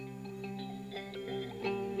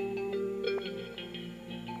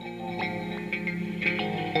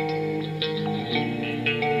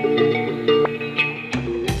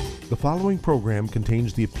following program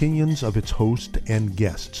contains the opinions of its host and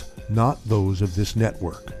guests, not those of this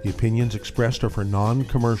network. The opinions expressed are for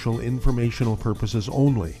non-commercial informational purposes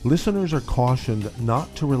only. Listeners are cautioned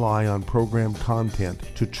not to rely on program content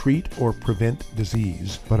to treat or prevent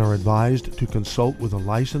disease, but are advised to consult with a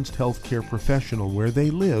licensed healthcare professional where they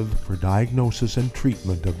live for diagnosis and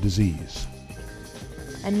treatment of disease.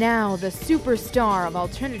 And now, the superstar of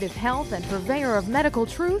alternative health and purveyor of medical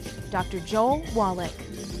truth, Dr. Joel Wallach.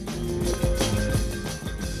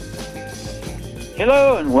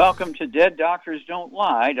 Hello and welcome to Dead Doctors Don't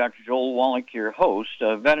Lie. Dr. Joel Wallach, your host,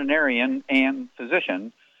 a veterinarian and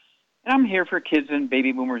physician. And I'm here for kids and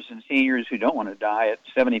baby boomers and seniors who don't want to die at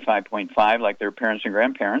 75.5 like their parents and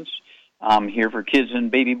grandparents. I'm here for kids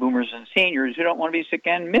and baby boomers and seniors who don't want to be sick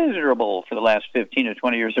and miserable for the last 15 to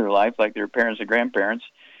 20 years of their life like their parents and grandparents.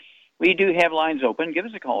 We do have lines open. Give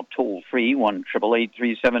us a call toll-free,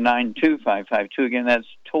 1-888-379-2552. Again, that's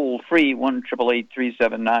toll-free,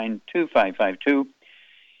 1-888-379-2552.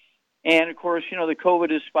 And, of course, you know, the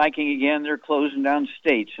COVID is spiking again. They're closing down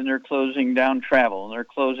states, and they're closing down travel, and they're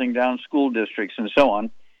closing down school districts, and so on.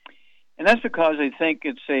 And that's because they think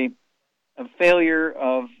it's a failure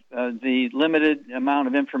of the limited amount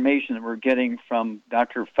of information that we're getting from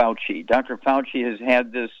Dr. Fauci. Dr. Fauci has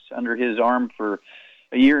had this under his arm for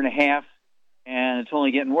a year and a half, and it's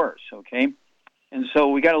only getting worse, okay? And so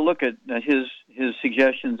we got to look at his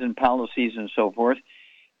suggestions and policies and so forth.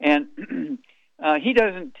 And he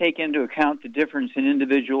doesn't take into account the difference in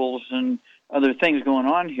individuals and other things going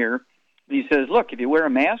on here. He says, look, if you wear a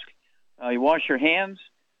mask, you wash your hands,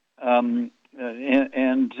 stay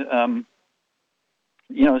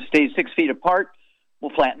 6 feet apart,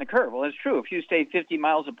 we'll flatten the curve. Well, that's true. If you stay 50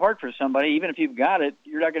 miles apart for somebody, even if you've got it,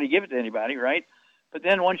 you're not going to give it to anybody, right? But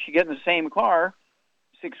then once you get in the same car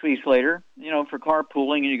 6 weeks later, you know, for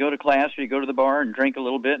carpooling, and you go to class or you go to the bar and drink a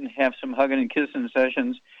little bit and have some hugging and kissing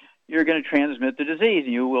sessions, you're going to transmit the disease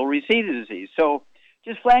and you will receive the disease. So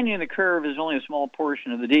just flattening the curve is only a small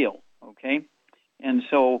portion of the deal, okay? And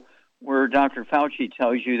so where Dr. Fauci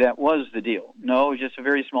tells you that was the deal. No, it's just a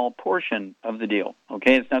very small portion of the deal,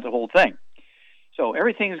 okay? It's not the whole thing. So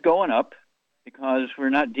everything's going up because we're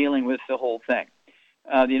not dealing with the whole thing.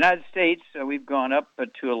 The United States, we've gone up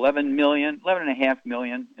to 11.5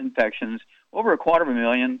 million infections, over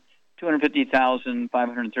 250,000,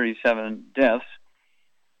 250,537 deaths.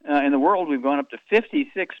 In the world, we've gone up to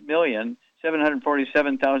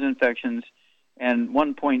 56,747,000 infections and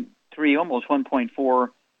 1.3, almost 1.4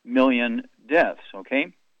 million deaths,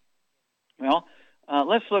 okay? Well,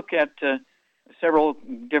 let's look at several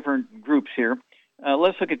different groups here.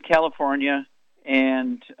 Let's look at California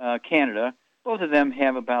and Canada. Both of them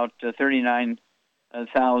have about 39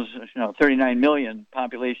 million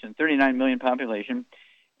population,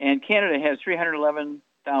 and Canada has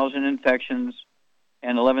 311,000 infections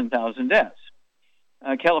and 11,000 deaths.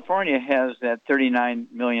 California has that 39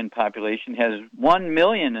 million population, has 1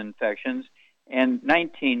 million infections and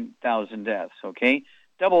 19,000 deaths, okay?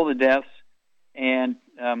 Double the deaths and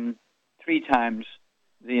 3 times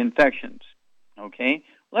the infections, okay?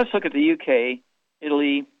 Let's look at the UK,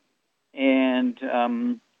 Italy, and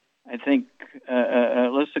I think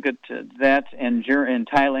let's look at that and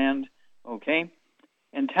Thailand, okay?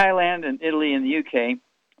 And Thailand and Italy and the UK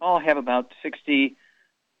all have about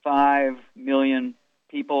 65 million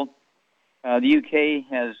people. The UK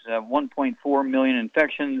has 1.4 million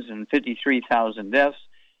infections and 53,000 deaths.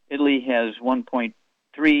 Italy has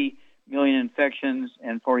 1.3 million infections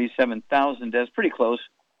and 47,000 deaths, pretty close.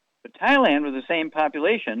 But Thailand, with the same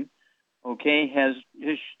population, okay, has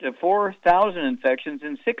 4,000 infections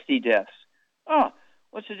and 60 deaths. Oh,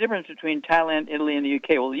 what's the difference between Thailand, Italy, and the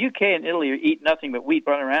UK? Well, the UK and Italy eat nothing but wheat,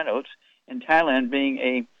 butter, and oats, and Thailand, being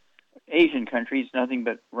a Asian country, eats nothing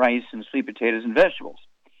but rice and sweet potatoes and vegetables.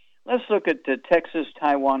 Let's look at Texas,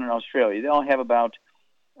 Taiwan, and Australia. They all have about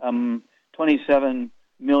 27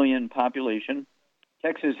 million population.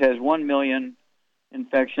 Texas has 1 million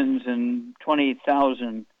infections and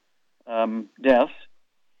 20,000 deaths.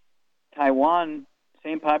 Taiwan,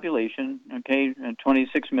 same population, okay,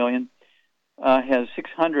 26 million, has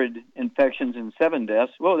 600 infections and 7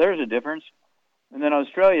 deaths. Whoa, there's a difference. And then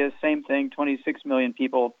Australia, same thing, 26 million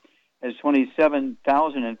people, has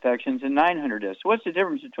 27,000 infections and 900 deaths. So what's the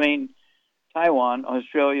difference between Taiwan,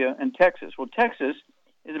 Australia, and Texas? Well, Texas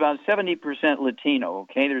is about 70% Latino,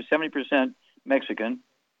 okay? There's 70% Mexican.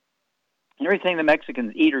 And everything the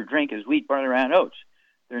Mexicans eat or drink is wheat, barley, and oats.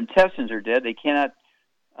 Their intestines are dead. They cannot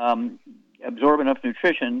absorb enough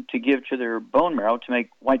nutrition to give to their bone marrow to make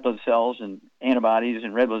white blood cells and antibodies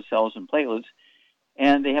and red blood cells and platelets.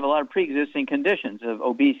 And they have a lot of pre-existing conditions of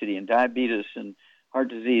obesity and diabetes and heart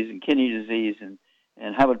disease and kidney disease and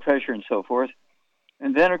high blood pressure and so forth.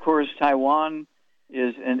 And then, of course, Taiwan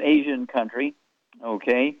is an Asian country,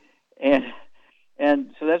 okay? And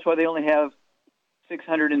so that's why they only have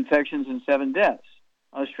 600 infections and 7 deaths.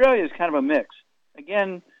 Australia is kind of a mix.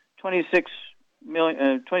 Again, 26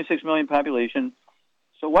 million population.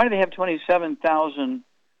 So why do they have 27,000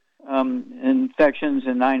 infections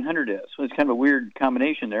and 900 deaths? So it's kind of a weird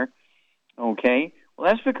combination there. Okay. Well,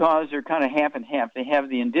 that's because they're kind of half and half. They have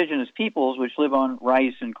the indigenous peoples, which live on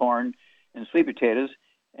rice and corn and sweet potatoes,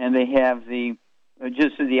 and they have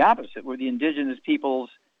just the opposite, where the indigenous peoples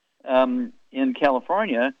in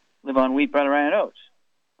California live on wheat, butter, rye, and oats.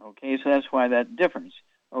 Okay, so that's why that difference.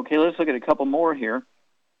 Okay, let's look at a couple more here.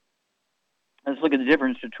 Let's look at the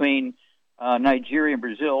difference between Nigeria and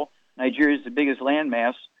Brazil. Nigeria is the biggest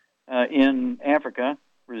landmass in Africa.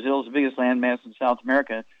 Brazil is the biggest landmass in South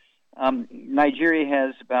America. Nigeria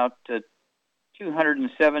has about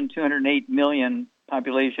 208 million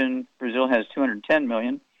population. Brazil has 210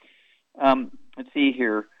 million. Let's see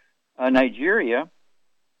here. Nigeria,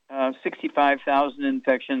 65,000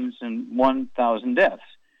 infections and 1,000 deaths.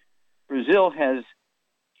 Brazil has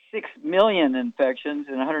 6 million infections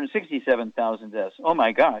and 167,000 deaths. Oh,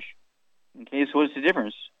 my gosh. Okay, so what's the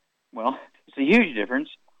difference? Well, it's a huge difference.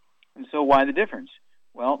 And so why the difference?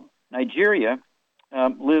 Well, Nigeria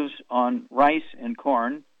lives on rice and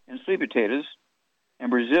corn and sweet potatoes, and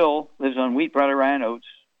Brazil lives on wheat, butter, rye, and oats.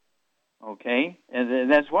 Okay,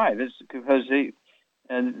 and that's why. That's because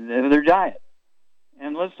their diet.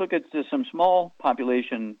 And let's look at some small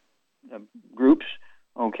population groups.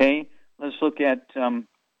 Okay, let's look at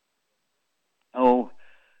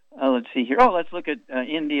let's see here. Let's look at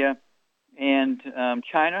India and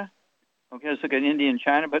China. Okay, let's look at India and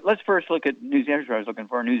China. But let's first look at New Zealand. I was looking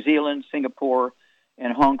for New Zealand, Singapore,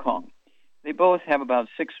 and Hong Kong. They both have about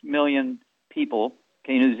 6 million people.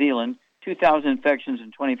 Okay, New Zealand, 2,000 infections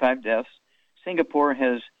and 25 deaths. Singapore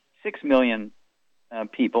has 6 million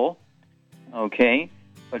people. Okay,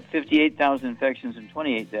 but 58,000 infections and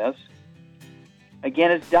 28 deaths. Again,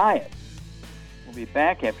 it's diet. We'll be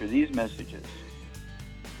back after these messages.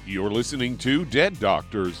 You're listening to Dead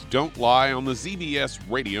Doctors Don't Lie on the ZBS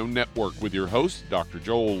Radio Network with your host, Dr.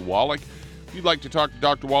 Joel Wallach. If you'd like to talk to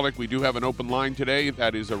Dr. Wallach, we do have an open line today.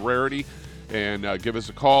 That is a rarity. And give us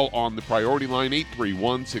a call on the priority line,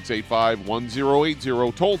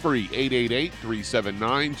 831-685-1080. Toll free,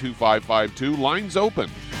 888-379-2552. Lines open.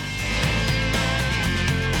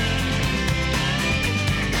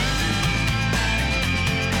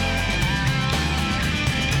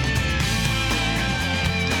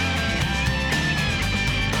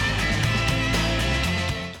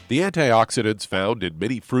 The antioxidants found in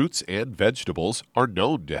many fruits and vegetables are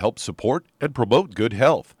known to help support and promote good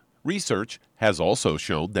health. Research has also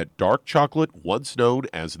shown that dark chocolate, once known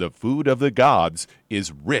as the food of the gods,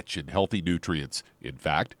 is rich in healthy nutrients. In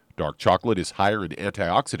fact, dark chocolate is higher in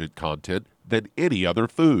antioxidant content than any other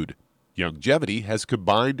food. Youngevity has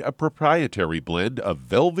combined a proprietary blend of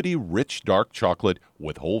velvety rich dark chocolate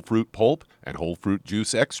with whole fruit pulp and whole fruit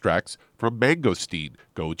juice extracts from mangosteen,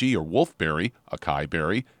 goji or wolfberry, acai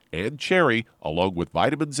berry, and cherry, along with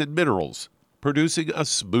vitamins and minerals, producing a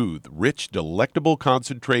smooth, rich, delectable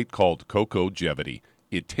concentrate called Cocogevity.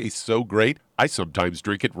 It tastes so great, I sometimes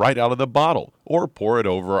drink it right out of the bottle or pour it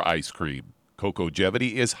over ice cream.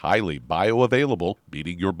 Cocogevity is highly bioavailable,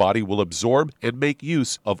 meaning your body will absorb and make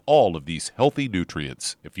use of all of these healthy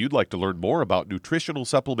nutrients. If you'd like to learn more about nutritional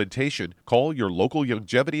supplementation, call your local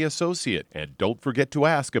Youngevity associate, and don't forget to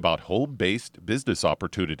ask about home-based business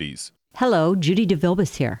opportunities. Hello, Judy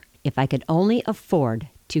DeVilbus here. If I could only afford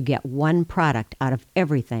to get one product out of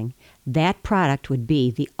everything, that product would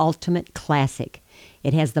be the Ultimate Classic.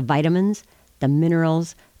 It has the vitamins, the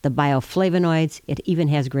minerals, the bioflavonoids. It even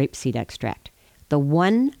has grapeseed extract. The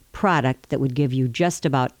one product that would give you just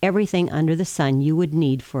about everything under the sun you would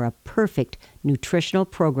need for a perfect nutritional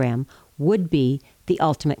program would be the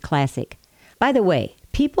Ultimate Classic. By the way,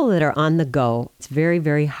 people that are on the go, it's very,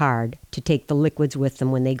 very hard to take the liquids with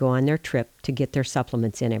them when they go on their trip to get their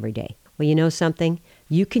supplements in every day. Well, you know something?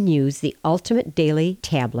 You can use the Ultimate Daily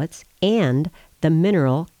tablets and the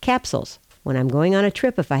mineral capsules. When I'm going on a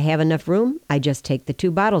trip, if I have enough room, I just take the 2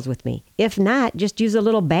 bottles with me. If not, just use a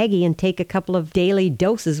little baggie and take a couple of daily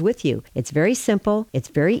doses with you. It's very simple. It's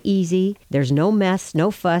very easy. There's no mess, no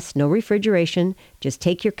fuss, no refrigeration. Just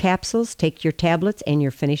take your capsules, take your tablets, and you're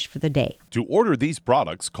finished for the day. To order these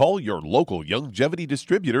products, call your local Youngevity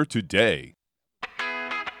distributor today.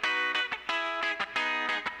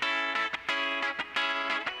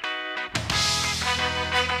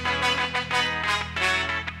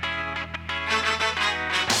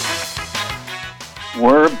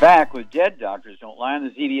 We're back with Dead Doctors Don't Lie on the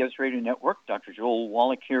ZBS Radio Network. Dr. Joel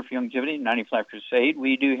Wallach here for Youngevity, 95 Crusade.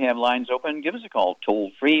 We do have lines open. Give us a call,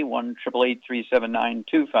 toll-free,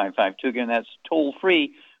 1-888-379-2552. Again, that's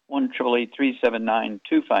toll-free,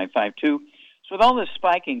 1-888-379-2552. So with all this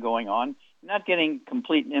spiking going on, not getting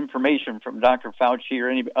complete information from Dr. Fauci or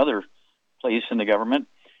any other place in the government,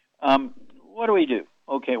 what do we do?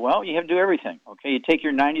 Okay, well, you have to do everything. Okay, you take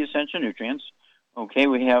your 90 essential nutrients. Okay,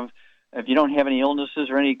 we have... If you don't have any illnesses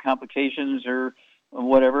or any complications or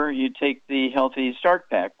whatever, you take the Healthy Start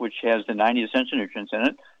Pack, which has the 90 essential nutrients in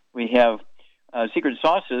it. We have secret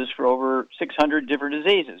sauces for over 600 different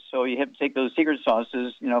diseases. So you have to take those secret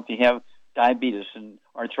sauces, if you have diabetes and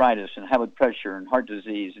arthritis and high blood pressure and heart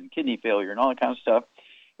disease and kidney failure and all that kind of stuff.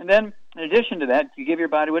 And then, in addition to that, you give your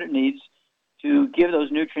body what it needs to give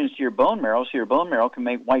those nutrients to your bone marrow, so your bone marrow can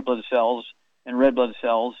make white blood cells and red blood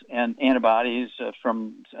cells and antibodies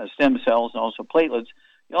from stem cells and also platelets.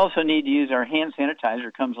 You also need to use our hand sanitizer.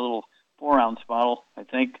 It comes in a little 4-ounce bottle, I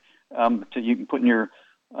think, you can put in your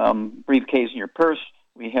briefcase in your purse.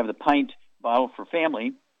 We have the pint bottle for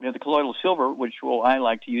family. We have the colloidal silver, which I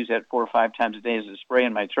like to use that 4 or 5 times a day as a spray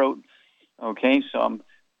in my throat. Okay, so I'm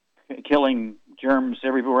killing germs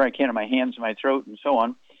everywhere I can in my hands and my throat and so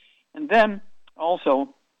on. And then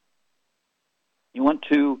also you want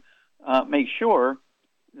to make sure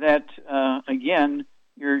that, again,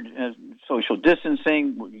 you're social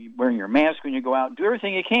distancing, wearing your mask when you go out. Do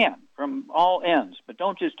everything you can from all ends, but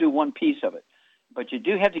don't just do one piece of it. But you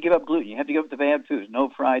do have to give up gluten. You have to give up the bad foods, no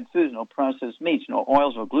fried foods, no processed meats, no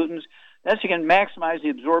oils, no glutens. That's so you can maximize the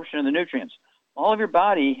absorption of the nutrients. All of your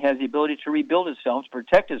body has the ability to rebuild itself, to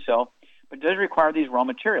protect itself, but it does require these raw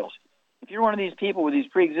materials. If you're one of these people with these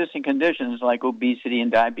pre-existing conditions like obesity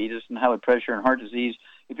and diabetes and high blood pressure and heart disease,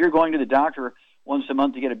 if you're going to the doctor once a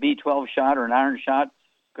month to get a B12 shot or an iron shot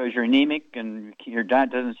because you're anemic and your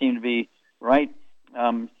diet doesn't seem to be right,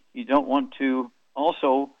 you don't want to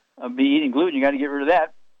also be eating gluten. You got to get rid of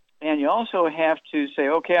that. And you also have to say,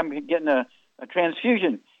 okay, I'm getting a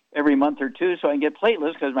transfusion every month or two so I can get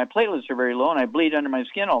platelets because my platelets are very low and I bleed under my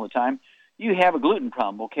skin all the time. You have a gluten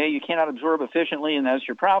problem, okay? You cannot absorb efficiently, and that's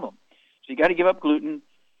your problem. So you got to give up gluten,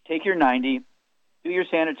 take your 90, do your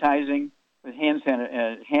sanitizing with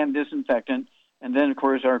hand disinfectant, and then, of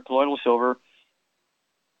course, our colloidal silver,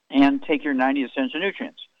 and take your 90 essential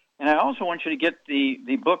nutrients. And I also want you to get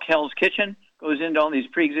the book Hell's Kitchen. Goes into all these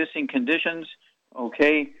pre-existing conditions,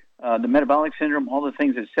 okay, the metabolic syndrome, all the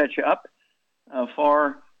things that set you up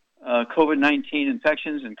for COVID-19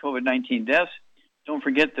 infections and COVID-19 deaths. Don't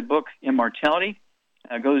forget the book Immortality.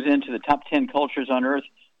 Goes into the top 10 cultures on Earth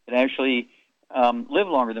that actually live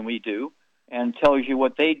longer than we do, and tells you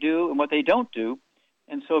what they do and what they don't do.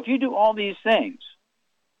 And so if you do all these things,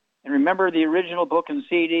 and remember the original book and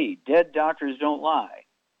CD, Dead Doctors Don't Lie,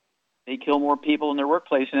 they kill more people in their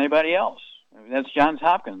workplace than anybody else. That's Johns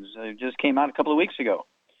Hopkins. It just came out a couple of weeks ago.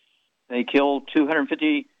 They kill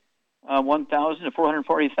 251,000 to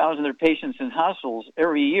 440,000 of their patients in hospitals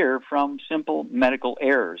every year from simple medical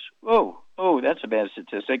errors. Oh, that's a bad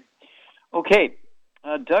statistic. Okay.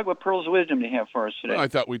 Doug, what pearls of wisdom do you have for us today? Well, I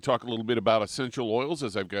thought we'd talk a little bit about essential oils,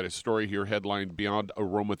 as I've got a story here headlined Beyond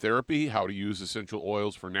Aromatherapy, how to use essential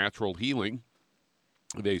oils for natural healing.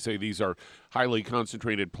 They say these are highly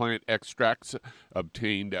concentrated plant extracts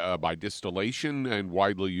obtained by distillation and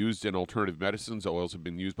widely used in alternative medicines. Oils have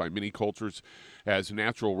been used by many cultures as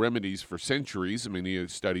natural remedies for centuries. Many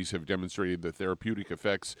studies have demonstrated the therapeutic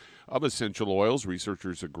effects of essential oils.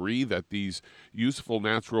 Researchers agree that these useful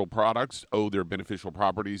natural products owe their beneficial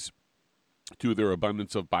properties to their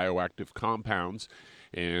abundance of bioactive compounds.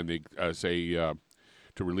 And they say to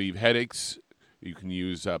relieve headaches, you can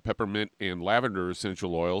use peppermint and lavender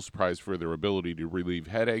essential oils, prized for their ability to relieve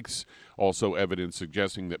headaches. Also, evidence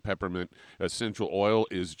suggesting that peppermint essential oil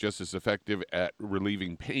is just as effective at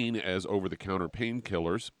relieving pain as over-the-counter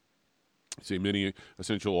painkillers. See, many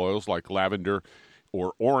essential oils like lavender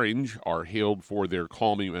or orange are hailed for their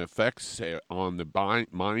calming effects on the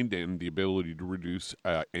mind and the ability to reduce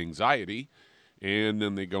anxiety. And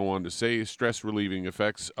then they go on to say stress-relieving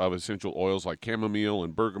effects of essential oils like chamomile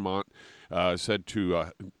and bergamot said to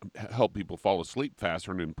help people fall asleep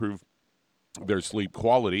faster and improve their sleep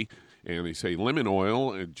quality. And they say lemon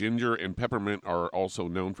oil, ginger, and peppermint are also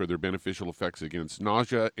known for their beneficial effects against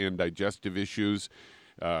nausea and digestive issues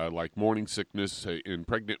like morning sickness in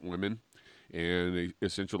pregnant women. And the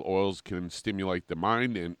essential oils can stimulate the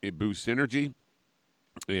mind and it boosts energy.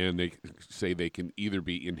 And they say they can either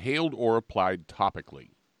be inhaled or applied topically.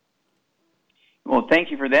 Well,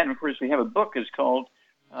 thank you for that. And, of course, we have a book. It's called,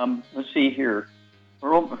 let's see here, we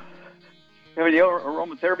have the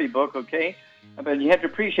aromatherapy book, okay? But you have to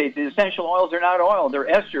appreciate the essential oils are not oil. They're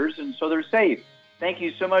esters, and so they're safe. Thank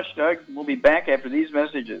you so much, Doug. We'll be back after these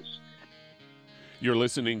messages. You're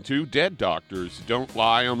listening to Dead Doctors Don't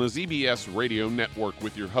Lie on the ZBS Radio Network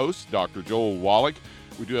with your host, Dr. Joel Wallach.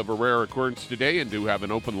 We do have a rare occurrence today and do have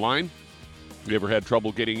an open line. If you ever had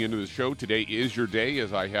trouble getting into the show, today is your day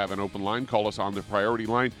as I have an open line. Call us on the priority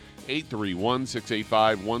line,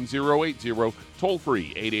 831-685-1080, toll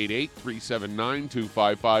free,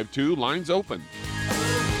 888-379-2552. Lines open.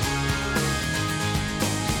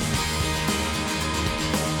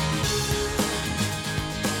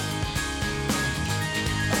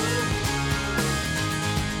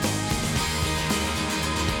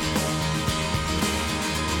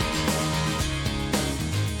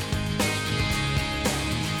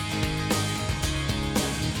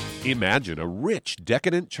 Imagine a rich,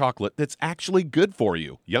 decadent chocolate that's actually good for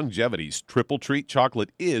you. Youngevity's Triple Treat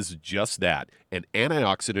chocolate is just that, an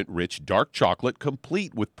antioxidant-rich dark chocolate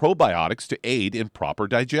complete with probiotics to aid in proper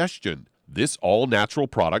digestion. This all-natural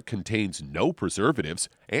product contains no preservatives,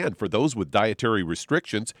 and for those with dietary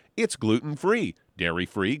restrictions, it's gluten-free,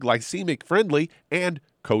 dairy-free, glycemic-friendly, and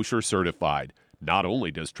kosher certified. Not only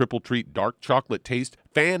does Triple Treat dark chocolate taste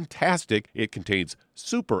fantastic, it contains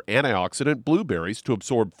super antioxidant blueberries to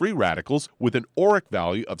absorb free radicals with an ORAC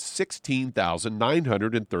value of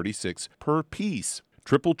 16,936 per piece.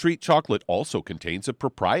 Triple Treat chocolate also contains a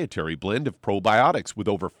proprietary blend of probiotics with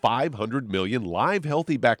over 500 million live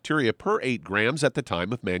healthy bacteria per 8 grams at the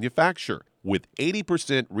time of manufacture, with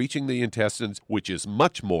 80% reaching the intestines, which is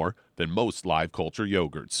much more than most live culture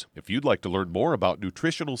yogurts. If you'd like to learn more about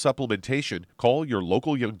nutritional supplementation, call your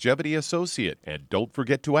local Youngevity associate, and don't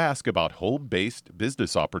forget to ask about home-based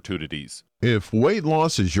business opportunities. If weight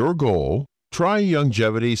loss is your goal, try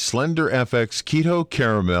Youngevity Slender FX Keto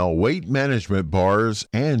Caramel Weight Management Bars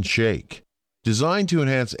and Shake. Designed to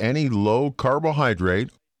enhance any low carbohydrate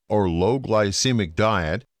or low glycemic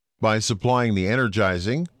diet by supplying the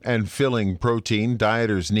energizing and filling protein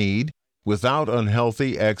dieters need without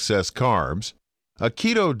unhealthy excess carbs, a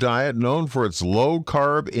keto diet known for its low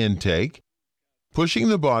carb intake, pushing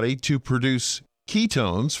the body to produce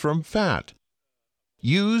ketones from fat.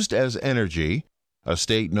 Used as energy, a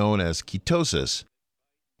state known as ketosis,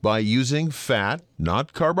 by using fat,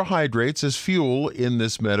 not carbohydrates, as fuel in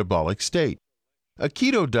this metabolic state. A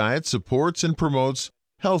keto diet supports and promotes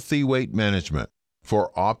healthy weight management.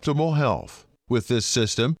 For optimal health, with this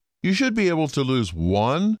system, you should be able to lose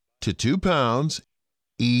 1 to 2 pounds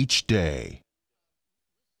each day.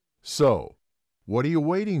 So, what are you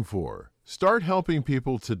waiting for? Start helping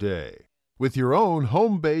people today with your own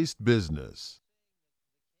home-based business.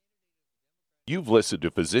 You've listened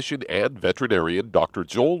to physician and veterinarian Dr.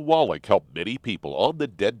 Joel Wallach help many people on the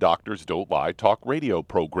Dead Doctors Don't Lie talk radio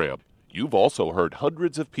program. You've also heard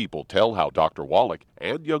hundreds of people tell how Dr. Wallach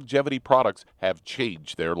and Youngevity products have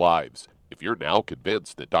changed their lives. If you're now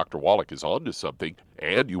convinced that Dr. Wallach is onto something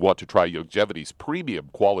and you want to try Youngevity's premium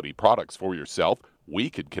quality products for yourself, we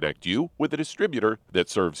can connect you with a distributor that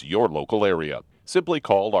serves your local area. Simply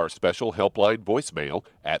call our special helpline voicemail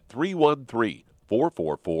at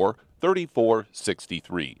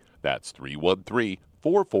 313-444-3463. That's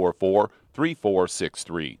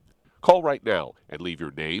 313-444-3463. Call right now and leave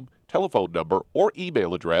your name, telephone number, or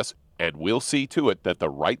email address, and we'll see to it that the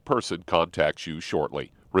right person contacts you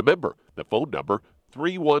shortly. Remember, the phone number,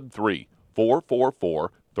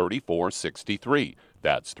 313-444-3463.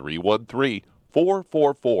 That's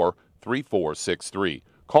 313-444-3463.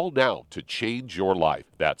 Call now to change your life.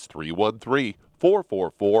 That's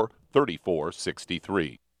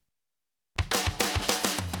 313-444-3463.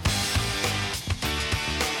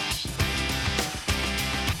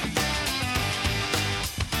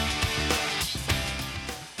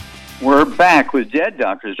 We're back with Dead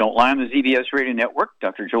Doctors Don't Lie on the ZBS Radio Network.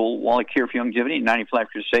 Dr. Joel Wallach here for Youngevity, 95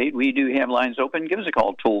 Crusade. We do have lines open. Give us a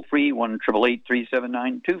call, toll-free,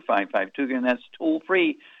 1-888-379-2552. Again, that's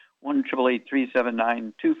toll-free,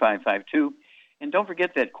 1-888-379-2552. And don't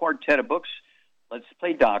forget that quartet of books, Let's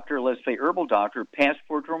Play Doctor, Let's Play Herbal Doctor,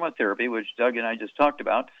 Passport to Aromatherapy, which Doug and I just talked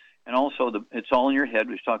about, and also It's All in Your Head,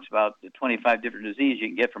 which talks about the 25 different diseases you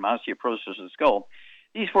can get from osteoporosis of the skull.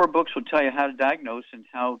 These 4 books will tell you how to diagnose and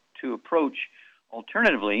how to approach,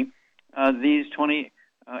 alternatively, these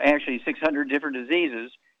 600 different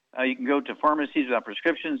diseases. You can go to pharmacies without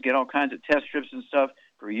prescriptions, get all kinds of test strips and stuff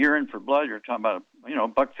for urine, for blood. You're talking about,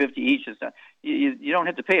 $1.50 each. You don't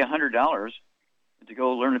have to pay $100 to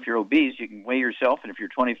go learn if you're obese. You can weigh yourself, and if you're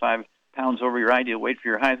 25 pounds over your ideal weight for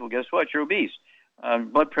your height, well, guess what? You're obese.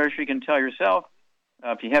 Blood pressure, you can tell yourself.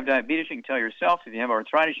 If you have diabetes, you can tell yourself. If you have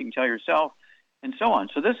arthritis, you can tell yourself. And so on.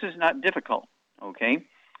 So this is not difficult, okay?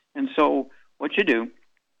 And so what you do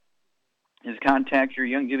is contact your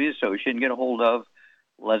Youngevity associate and get a hold of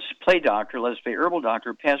Let's Play Doctor, Let's Play Herbal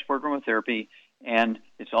Doctor, Passport Aromatherapy, and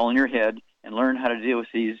it's all in your head, and learn how to deal with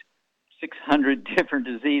these 600 different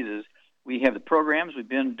diseases. We have the programs. We've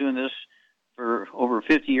been doing this for over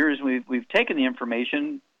 50 years. We've taken the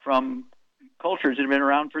information from cultures that have been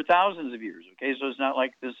around for thousands of years, okay? So it's not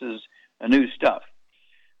like this is a new stuff.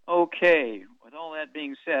 Okay, with all that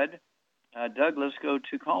being said, Doug, let's go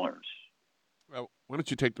to callers. Well, why don't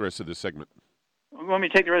you take the rest of this segment? You want me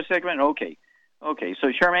to take the rest of the segment? Okay, so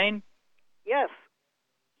Charmaine? Yes.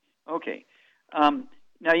 Okay.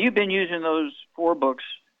 Now, you've been using those 4 books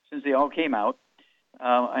since they all came out.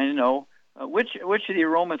 I know. Which of the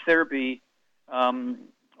aromatherapy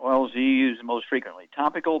oils do you use most frequently?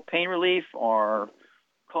 Topical pain relief or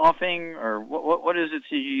coughing? Or what is it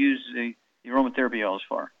that you use the aromatherapy oils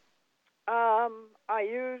for? I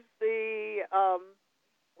use the,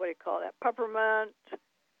 peppermint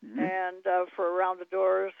and for around the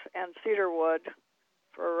doors, and cedarwood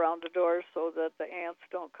for around the doors so that the ants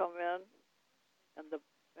don't come in and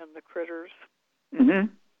the critters. Mm-hmm.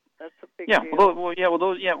 That's a big deal. Those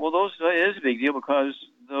it is a big deal because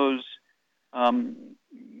those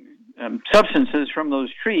substances from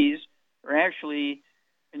those trees are actually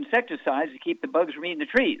insecticides to keep the bugs from eating the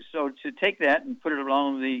trees. So to take that and put it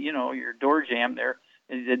along your door jamb there,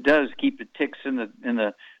 it does keep the ticks and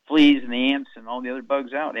the fleas and the ants and all the other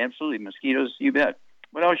bugs out. Absolutely, mosquitoes, you bet.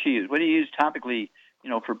 What else do you use? What do you use topically?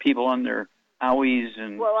 For people on their owies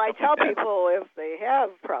and. Well, I tell like people if they have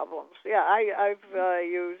problems. Yeah, I've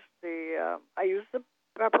used the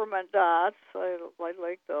peppermint dots. I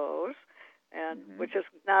like those, and which is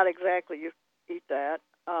not exactly you eat that.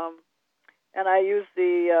 And I use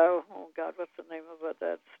the what's the name of it?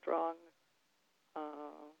 That strong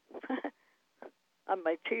on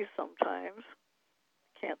my teeth sometimes.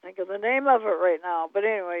 Can't think of the name of it right now. But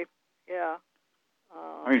anyway, yeah.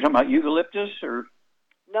 Are you talking about eucalyptus or?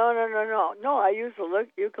 No. I use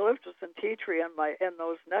eucalyptus and tea tree in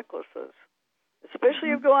those necklaces.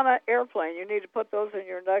 Especially if you go on an airplane, you need to put those in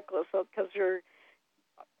your necklace because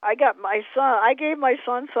I gave my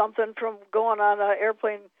son something from going on an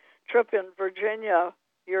airplane trip in Virginia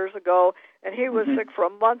years ago, and he was sick for a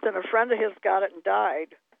month, and a friend of his got it and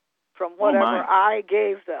died from whatever I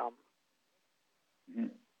gave them.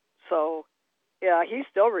 Mm-hmm. So, yeah, he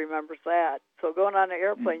still remembers that. So going on an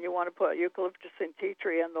airplane, you want to put eucalyptus and tea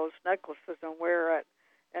tree in those necklaces and wear it,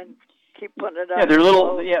 and keep putting it on. Yeah,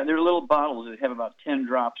 they're little bottles that have about 10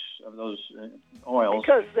 drops of those oils.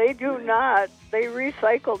 Because they do not, they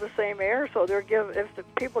recycle the same air, so if the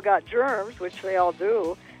people got germs, which they all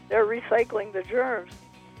do, they're recycling the germs.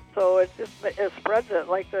 So it spreads it.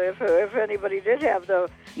 Like if anybody did have the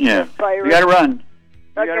virus. You got to run.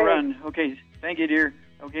 You got to run. Okay, thank you, dear.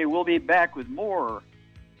 Okay, we'll be back with more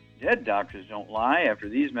Dead Doctors Don't Lie after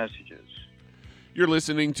these messages. You're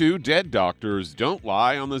listening to Dead Doctors Don't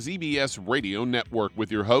Lie on the ZBS Radio Network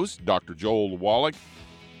with your host, Dr. Joel Wallach.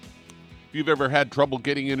 If you've ever had trouble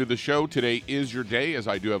getting into the show, today is your day, as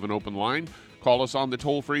I do have an open line. Call us on the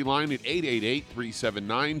toll-free line at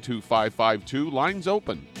 888-379-2552. Line's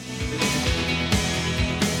open.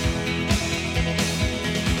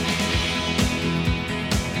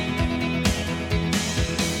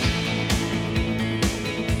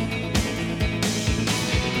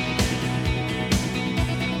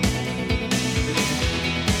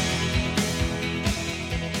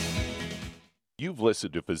 You've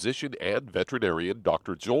listened to physician and veterinarian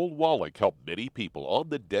Dr. Joel Wallach help many people on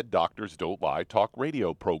the Dead Doctors Don't Lie talk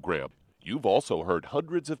radio program. You've also heard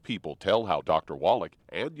hundreds of people tell how Dr. Wallach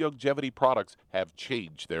and Youngevity products have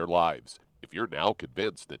changed their lives. If you're now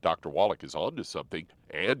convinced that Dr. Wallach is onto something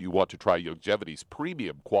and you want to try Youngevity's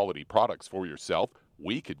premium quality products for yourself,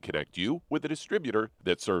 we can connect you with a distributor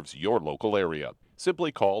that serves your local area.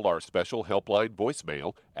 Simply call our special helpline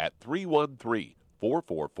voicemail at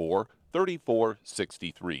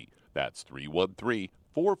 313-444-3463. That's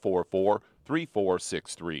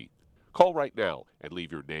 313-444-3463. Call right now and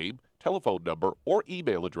leave your name, telephone number, or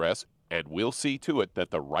email address, and we'll see to it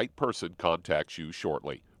that the right person contacts you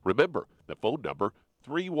shortly. Remember, the phone number,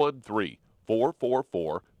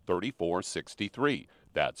 313-444-3463.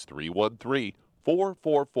 That's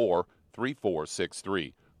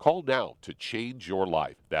 313-444-3463. Call now to change your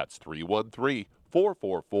life. That's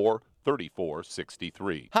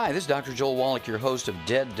 313-444-3463. Hi, this is Dr. Joel Wallach, your host of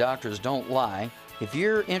Dead Doctors Don't Lie. If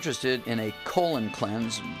you're interested in a colon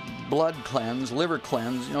cleanse, blood cleanse, liver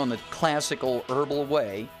cleanse, in the classical herbal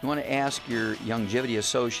way, you want to ask your Youngevity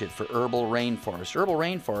associate for Herbal Rainforest. Herbal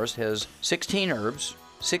Rainforest has 16 herbs,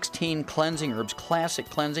 16 cleansing herbs, classic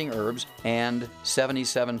cleansing herbs, and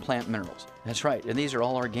 77 plant minerals. That's right, and these are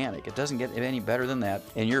all organic. It doesn't get any better than that.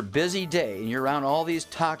 In your busy day, and you're around all these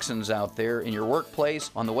toxins out there in your workplace,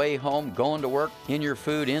 on the way home, going to work, in your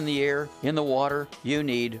food, in the air, in the water, you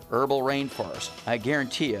need Herbal Rainforest. I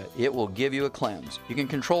guarantee you, it will give you a cleanse. You can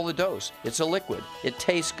control the dose. It's a liquid. It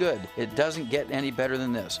tastes good. It doesn't get any better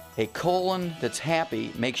than this. A colon that's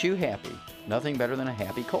happy makes you happy. Nothing better than a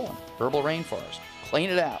happy colon. Herbal Rainforest. Clean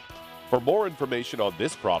it out. For more information on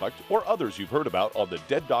this product or others you've heard about on the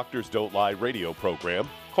Dead Doctors Don't Lie radio program,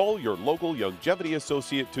 call your local Youngevity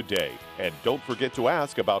associate today. And don't forget to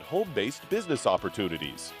ask about home-based business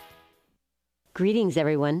opportunities. Greetings,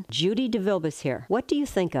 everyone. Judy DeVilbus here. What do you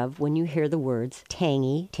think of when you hear the words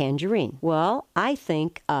tangy tangerine? Well, I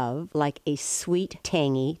think of like a sweet,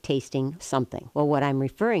 tangy tasting something. Well, what I'm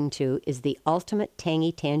referring to is the Ultimate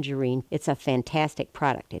Tangy Tangerine. It's a fantastic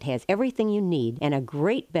product. It has everything you need, and a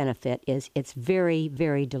great benefit is it's very,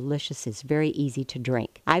 very delicious. It's very easy to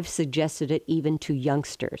drink. I've suggested it even to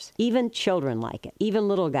youngsters. Even children like it. Even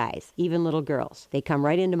little guys. Even little girls. They come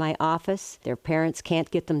right into my office. Their parents can't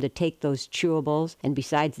get them to take those chewables, and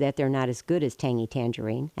besides that, they're not as good as Tangy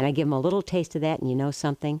Tangerine. And I give them a little taste of that, and you know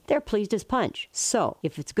something? They're pleased as punch. So,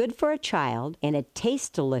 if it's good for a child and it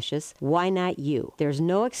tastes delicious, why not you? There's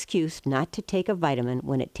no excuse not to take a vitamin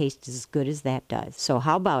when it tastes as good as that does. So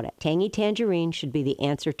how about it? Tangy Tangerine should be the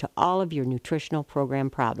answer to all of your nutritional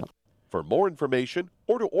program problems. For more information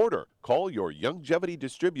or to order, call your Youngevity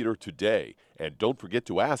distributor today. And don't forget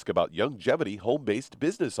to ask about Youngevity home-based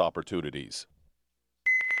business opportunities.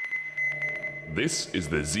 This is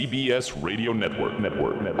the ZBS Radio Network.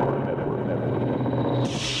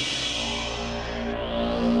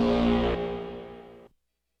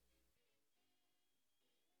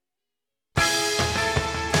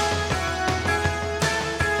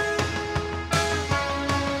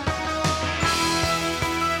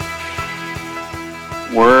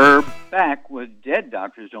 We're back with Dead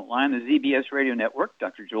Doctors Don't Lie on the ZBS Radio Network.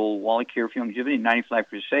 Dr. Joel Wallach here for Youngevity, 95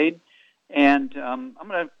 Crusade. And I'm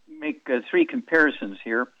going to make three comparisons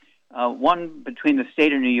here. One between the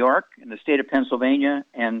state of New York and the state of Pennsylvania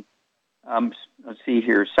and, let's see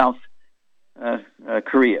here, South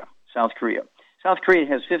Korea. South Korea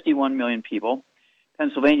has 51 million people.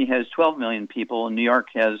 Pennsylvania has 12 million people, and New York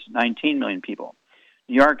has 19 million people.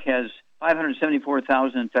 New York has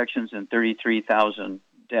 574,000 infections and 33,000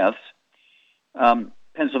 deaths.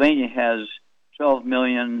 Pennsylvania has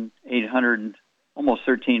 12,800,000, almost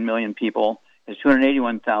 13 million people, has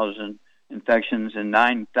 281,000 infections and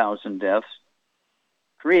 9,000 deaths.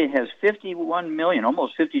 Korea has 51 million,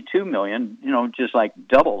 almost 52 million, just like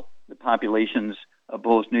double the populations of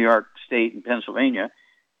both New York State and Pennsylvania.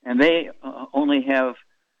 And they only have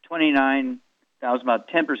 29,000, about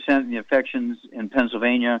 10% of the infections in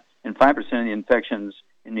Pennsylvania and 5% of the infections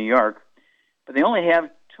in New York. But they only have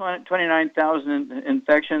 29,000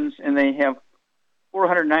 infections, and they have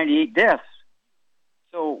 498 deaths.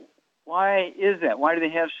 So why is that? Why do they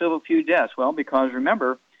have so few deaths? Well, because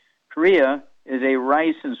remember, Korea is a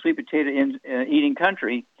rice and sweet potato eating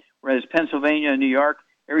country, whereas Pennsylvania and New York,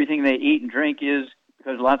 everything they eat and drink is,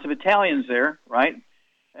 because lots of Italians there, right?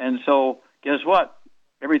 And so guess what?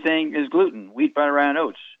 Everything is gluten, wheat, butter, rye, and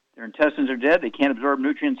oats. Their intestines are dead. They can't absorb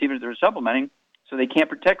nutrients even if they're supplementing, so they can't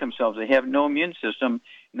protect themselves. They have no immune system,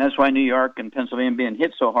 and that's why New York and Pennsylvania are being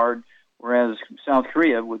hit so hard, whereas South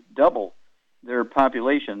Korea, with double their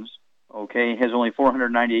populations, has only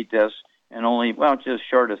 498 deaths and only, just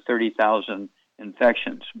short of 30,000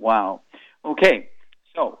 infections. Wow. Okay,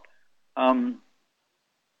 so,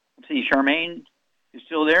 let's see, Charmaine, you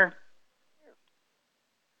still there?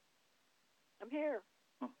 I'm here.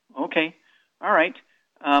 Okay, all right.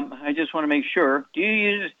 I just want to make sure. Do you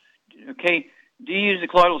use the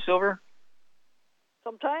colloidal silver?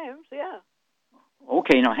 Sometimes, yeah.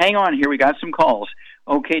 Okay, now hang on here. We got some calls.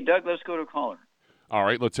 Okay, Doug, let's go to caller. All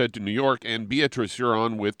right, let's head to New York. And Beatrice, you're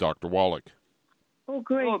on with Dr. Wallach. Oh,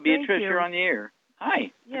 great. Oh, Beatrice, you're on the air.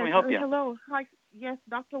 Hi. Yes, Can we help you? Hello. Hi. Yes,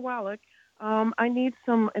 Dr. Wallach. I need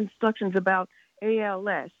some instructions about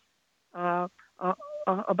ALS. About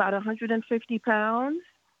 150 pounds,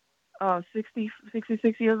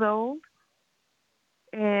 66 years old.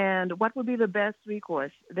 And what would be the best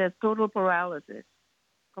recourse? There's total paralysis,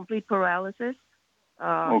 complete paralysis.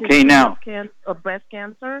 Okay, now. Breast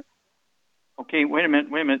cancer. Okay, wait a minute.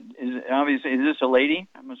 Is this a lady,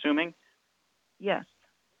 I'm assuming? Yes.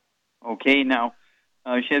 Okay, now,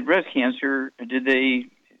 she had breast cancer. Did they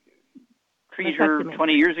treat her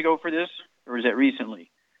 20 years ago for this, or was that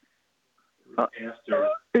recently? After.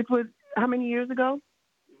 It was, how many years ago?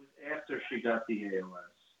 It was after she got the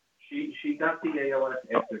ALS. She got the ALS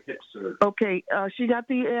after hip surgery. Okay, she got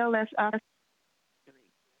the ALS after.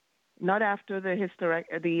 not after the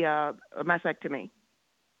mastectomy.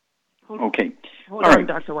 Hold Okay. Hold All on, right.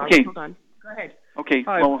 Dr. Wallace. Okay. Hold on. Go ahead. Okay.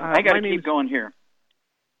 Hi, Well, I got my to name keep is- going here.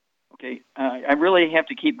 Okay. I really have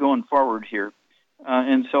to keep going forward here.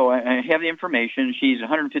 And so I have the information. She's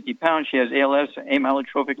 150 pounds. She has ALS,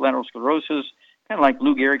 amyotrophic lateral sclerosis, kind of like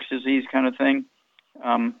Lou Gehrig's disease kind of thing.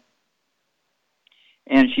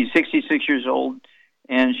 And she's 66 years old,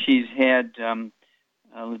 and she's had,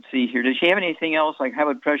 let's see here, does she have anything else like high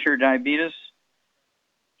blood pressure, diabetes?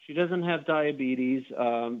 She doesn't have diabetes.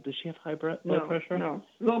 Does she have high blood pressure? No.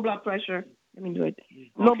 Low blood pressure. Let me do it.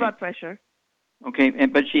 Low blood pressure. Okay,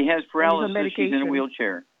 but she has paralysis. She's in a medication.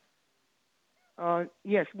 wheelchair.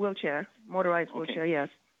 Yes, wheelchair. Motorized wheelchair, yes.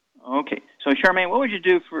 Okay. So, Charmaine, what would you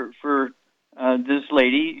do for this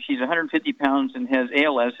lady? She's 150 pounds and has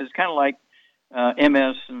ALS. It's kind of like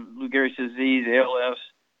MS, Lou Gehrig's disease, ALS,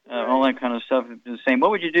 all that kind of stuff. The same. What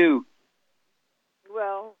would you do?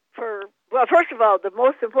 Well, first of all, the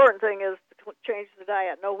most important thing is to change the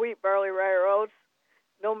diet. No wheat, barley, rye, or oats.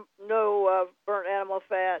 No burnt animal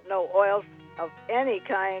fat. No oils of any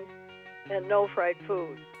kind, and no fried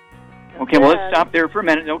food. And Okay, well, let's stop there for a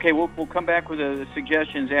minute. Okay, we'll come back with the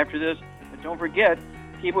suggestions after this. But don't forget,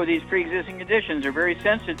 people with these pre-existing conditions are very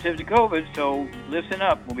sensitive to COVID, so listen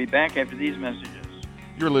up. We'll be back after these messages.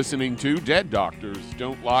 You're listening to Dead Doctors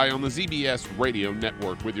Don't Lie on the ZBS Radio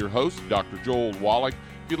Network with your host, Dr. Joel Wallach.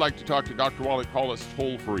 If you'd like to talk to Dr. Wallach, call us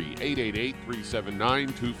toll-free,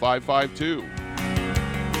 888-379-2552.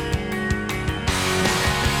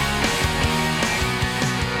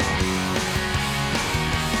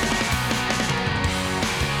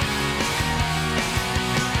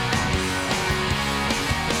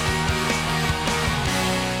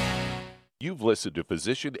 You've listened to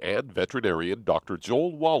physician and veterinarian Dr.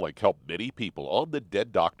 Joel Wallach help many people on the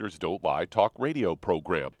Dead Doctors Don't Lie talk radio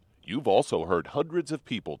program. You've also heard hundreds of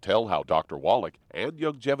people tell how Dr. Wallach and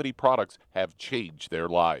Youngevity products have changed their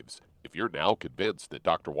lives. If you're now convinced that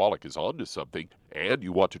Dr. Wallach is onto something and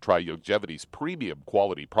you want to try Youngevity's premium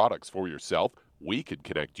quality products for yourself, we can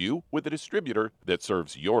connect you with a distributor that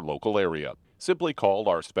serves your local area. Simply call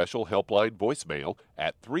our special helpline voicemail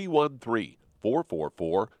at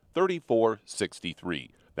 313-444-3463.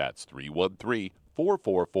 That's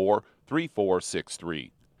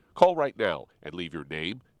 313-444-3463. Call right now and leave your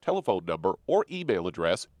name, telephone number, or email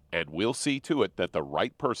address, and we'll see to it that the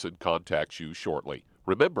right person contacts you shortly.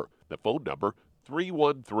 Remember, the phone number,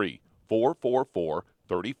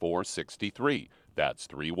 313-444-3463. That's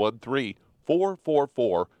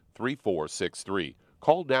 313-444-3463.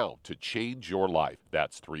 Call now to change your life.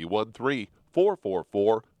 That's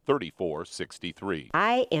 313-444-3463.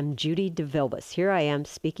 I am Judy DeVilbus. Here I am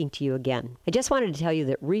speaking to you again. I just wanted to tell you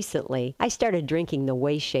that recently I started drinking the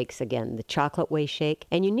Whey Shakes again, the chocolate Whey Shake.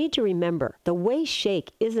 And you need to remember, the Whey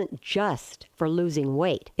Shake isn't just for losing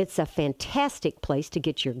weight. It's a fantastic place to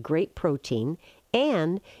get your great protein.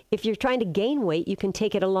 And if you're trying to gain weight, you can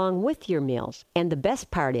take it along with your meals. And the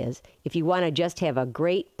best part is, if you want to just have a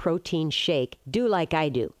great protein shake, do like I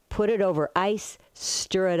do. Put it over ice,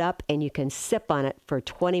 stir it up, and you can sip on it for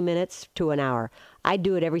 20 minutes to an hour. I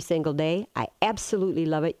do it every single day. I absolutely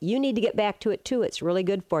love it. You need to get back to it too. It's really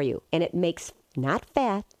good for you. And it makes not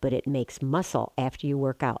fat, but it makes muscle after you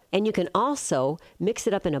work out. And you can also mix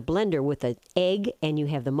it up in a blender with an egg, and you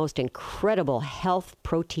have the most incredible health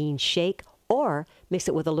protein shake. Or mix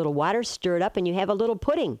it with a little water, stir it up, and you have a little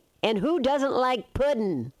pudding. And who doesn't like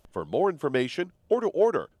pudding? For more information or to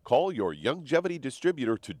order, call your Youngevity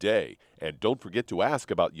distributor today. And don't forget to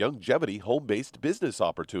ask about Youngevity home-based business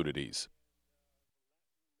opportunities.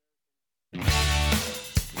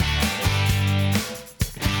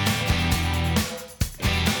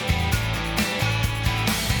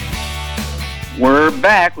 We're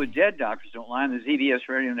back with Dead Doctors Don't Lie on the ZBS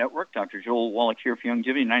Radio Network. Dr. Joel Wallach here for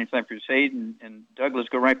Youngevity, 95 Crusade. And Doug, let's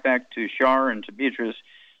go right back to Char and to Beatrice.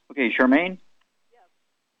 Okay, Charmaine? Yes.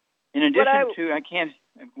 In addition to,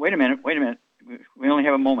 wait a minute. We only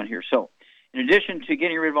have a moment here. So, in addition to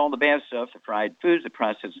getting rid of all the bad stuff, the fried foods, the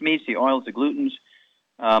processed meats, the oils, the glutens,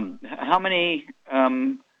 how many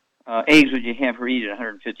eggs would you have her eat at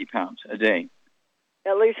 150 pounds a day?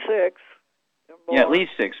 At least 6. Yeah, at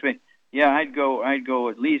least 6. Yeah, I'd go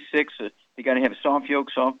at least 6. You got to have soft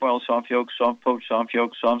yolk, soft boiled, soft yolk, soft poached, soft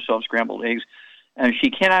yolk, soft scrambled eggs. And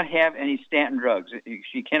she cannot have any statin drugs.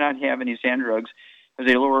 She cannot have any statin drugs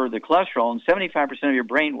because they lower the cholesterol, and 75% of your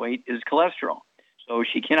brain weight is cholesterol. So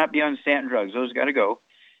she cannot be on statin drugs. Those got to go.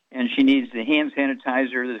 And she needs the hand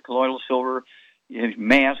sanitizer, the colloidal silver,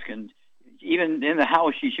 mask, and even in the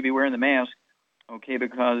house she should be wearing the mask. Okay,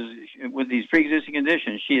 because with these pre-existing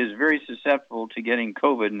conditions, she is very susceptible to getting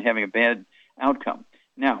COVID and having a bad outcome.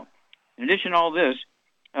 Now, In addition to all this,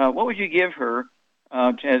 what would you give her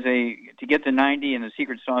to get the 90 and the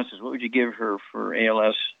secret sauces? What would you give her for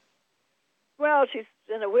ALS? Well, she's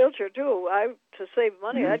in a wheelchair too. To save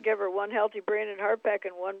money, I'd give her one healthy brain and heart pack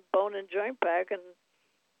and one bone and joint pack, and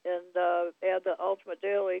add the Ultimate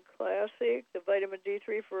Daily Classic, the vitamin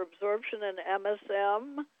D3 for absorption, and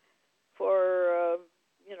MSM for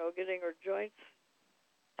getting her joints.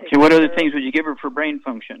 So, what other things would you give her for brain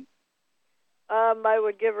function? I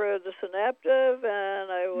would give her the Synaptive,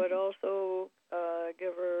 and I would also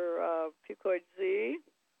give her Fucoid Z.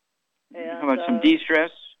 And, how about some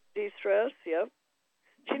de-stress? De-stress, yep.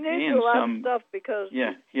 She needs a lot of stuff because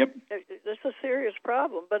it's a serious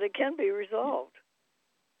problem, but it can be resolved.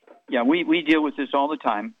 Yeah, we deal with this all the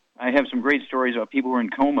time. I have some great stories about people who are in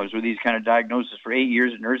comas with these kind of diagnoses for 8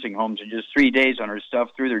 years in nursing homes and just 3 days on her stuff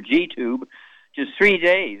through their G-tube. Just 3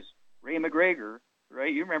 days. Ray McGregor,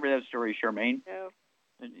 right? You remember that story, Charmaine? Yeah.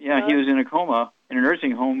 Yeah, he was in a coma in a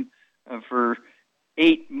nursing home for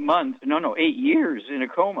 8 years in a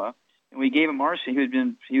coma. And we gave him our,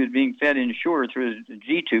 he was being fed Ensure through the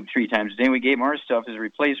G-tube 3 times a day. And we gave him our stuff as a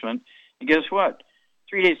replacement. And guess what?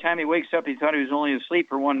 3 days' time he wakes up, he thought he was only asleep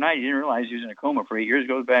for one night. He didn't realize he was in a coma for 8 years,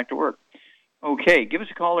 goes back to work. Okay, give us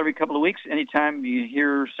a call every couple of weeks. Anytime you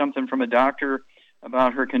hear something from a doctor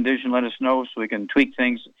about her condition, let us know so we can tweak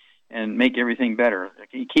things and make everything better.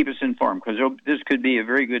 Keep us informed, because this could be a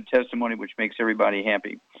very good testimony which makes everybody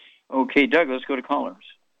happy. Okay, Doug, let's go to callers.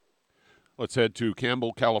 Let's head to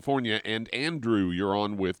Campbell, California. And Andrew, you're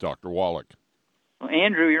on with Dr. Wallach. Well,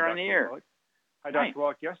 Andrew, you're on the air. Wallach. Hi, Dr.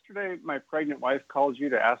 Wallach. Yesterday, my pregnant wife called you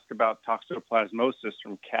to ask about toxoplasmosis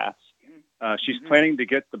from cats. She's planning to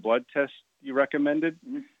get the blood test you recommended.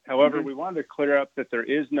 However, we wanted to clear up that there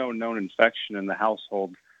is no known infection in the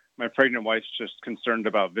household. My pregnant wife's just concerned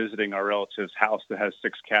about visiting our relative's house that has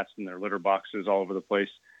 6 cats in their litter boxes all over the place.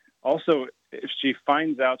 Also, if she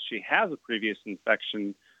finds out she has a previous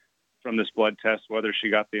infection from this blood test, whether she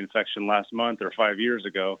got the infection last month or 5 years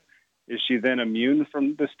ago, is she then immune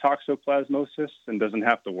from this toxoplasmosis and doesn't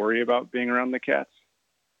have to worry about being around the cats?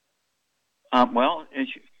 Well, as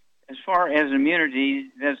far as immunity,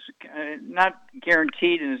 that's not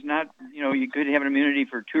guaranteed, and it's not, you could have an immunity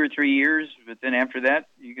for 2 or 3 years, but then after that,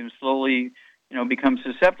 you can slowly, become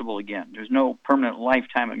susceptible again. There's no permanent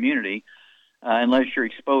lifetime immunity unless you're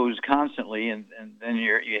exposed constantly, and then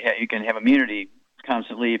you can have immunity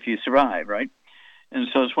constantly if you survive, right? And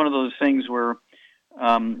so it's one of those things where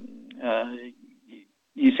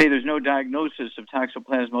you say there's no diagnosis of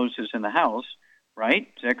toxoplasmosis in the house, right?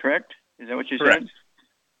 Is that correct? Is that what you said?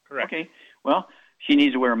 Correct. Okay. Well, she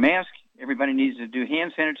needs to wear a mask. Everybody needs to do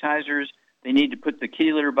hand sanitizers. They need to put the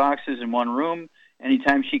kitty litter boxes in one room.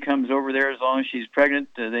 Anytime she comes over there, as long as she's pregnant,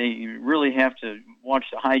 they really have to watch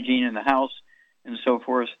the hygiene in the house and so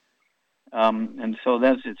forth. And so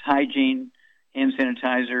it's hygiene, hand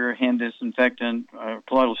sanitizer, hand disinfectant,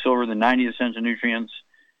 colloidal silver, the 90 essential nutrients.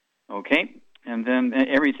 Okay. And then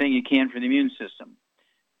everything you can for the immune system.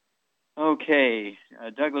 Okay.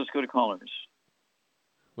 Doug, let's go to callers.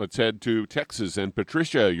 Let's head to Texas. And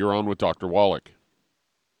Patricia, you're on with Dr. Wallach.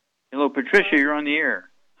 Hello, Patricia. You're on the air.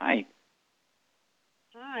 Hi.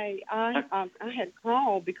 Hi. I had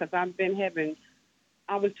called because I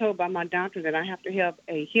was told by my doctor that I have to have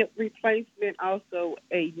a hip replacement, also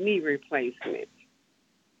a knee replacement.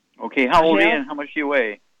 Okay. How old are you and how much do you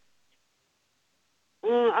weigh?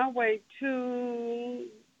 I weigh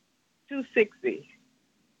 260.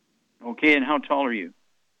 Okay. And how tall are you?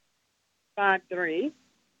 5'3".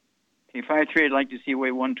 Okay, 5'3", I'd like to see you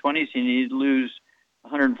weigh 120, so you need to lose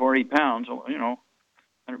 140 pounds,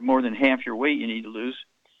 more than half your weight you need to lose.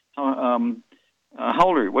 How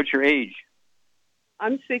old are you? What's your age?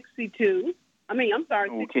 I'm 62. I'm sorry,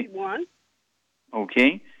 61.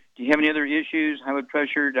 Okay. Do you have any other issues? High blood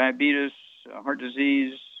pressure, diabetes, heart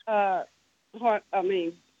disease? High blood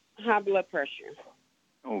pressure.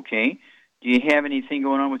 Okay. Do you have anything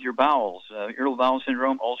going on with your bowels? Irritable bowel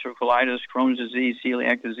syndrome, ulcerative colitis, Crohn's disease,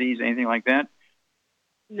 celiac disease, anything like that?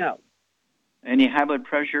 No. Any high blood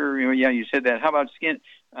pressure? Yeah, you said that. How about skin?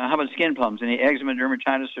 How about skin problems? Any eczema,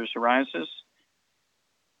 dermatitis, or psoriasis?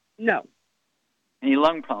 No. Any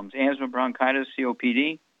lung problems? Asthma, bronchitis,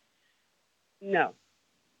 COPD? No.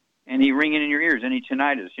 Any ringing in your ears? Any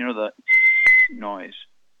tinnitus? The noise?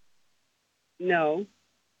 No.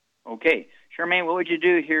 Okay. Charmaine, what would you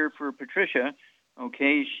do here for Patricia?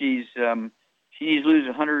 Okay, she needs to lose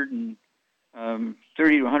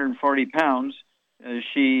 130 to 140 pounds.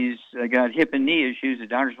 She's got hip and knee issues. The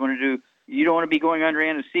doctors want to do. You don't want to be going under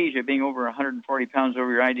anesthesia, being over 140 pounds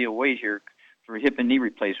over your ideal weight here for hip and knee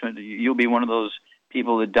replacement. You'll be one of those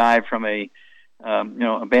people that die from a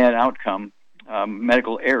a bad outcome,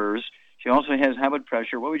 medical errors. She also has high blood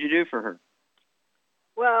pressure. What would you do for her?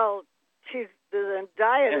 Well, the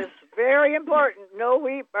diet is very important. No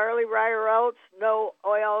wheat, barley, rye, or oats, no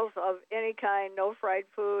oils of any kind, no fried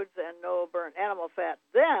foods, and no burnt animal fat.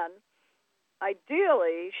 Then,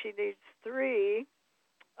 ideally, she needs 3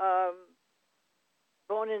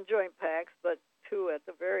 bone-in joint packs, but 2 at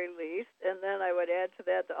the very least. And then I would add to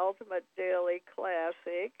that the Ultimate Daily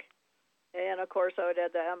Classic. And, of course, I would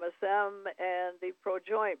add the MSM and the Pro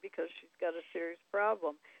Joint because she's got a serious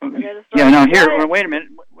problem. And then now here, wait a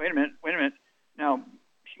minute. Now,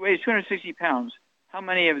 she weighs 260 pounds. How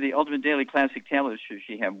many of the Ultimate Daily Classic tablets should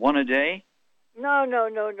she have? 1 a day? No.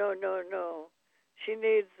 She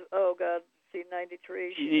needs,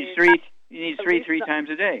 93. She needs 3. You need 3 times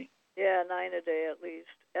a day. Yeah, 9 a day at least,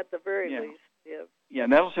 at the very least. Yeah. Yeah,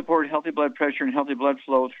 that'll support healthy blood pressure and healthy blood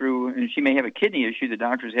flow through, and she may have a kidney issue the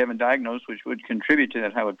doctors haven't diagnosed, which would contribute to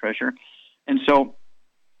that high blood pressure. And so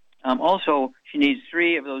also she needs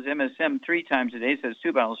 3 of those MSM 3 times a day, so that's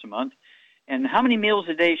 2 bottles a month. And how many meals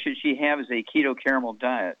a day should she have as a keto caramel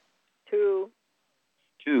diet? 2.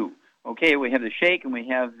 Okay, we have the shake and we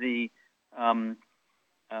have the keto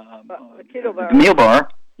bar. The meal bar.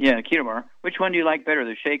 Yeah, the keto bar. Which one do you like better,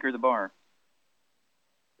 the shake or the bar?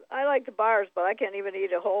 I like the bars, but I can't even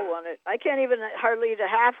eat a whole one. I can't even hardly eat a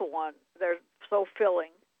half of one. They're so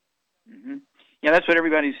filling. Mm-hmm. Yeah, that's what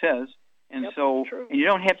everybody says. And true. And you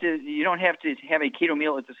don't have to have a keto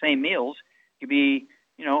meal at the same meals. It could be,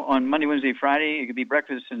 on Monday, Wednesday, Friday. It could be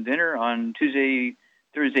breakfast and dinner. On Tuesday,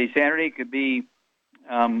 Thursday, Saturday, it could be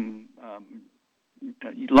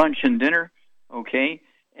lunch and dinner. Okay,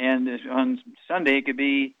 and on Sunday it could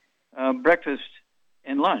be breakfast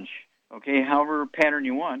and lunch. Okay, however pattern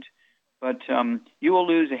you want, but you will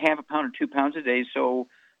lose a half a pound or 2 pounds a day. So,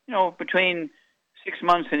 between 6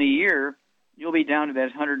 months and a year, you'll be down to that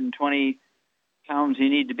 120 pounds you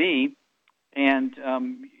need to be, and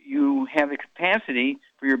you have the capacity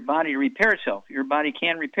for your body to repair itself. Your body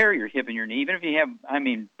can repair your hip and your knee, even if you have,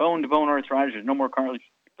 bone-to-bone arthritis. There's no more cartilage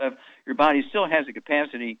left. Your body still has the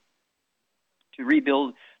capacity to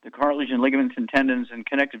rebuild the cartilage and ligaments and tendons and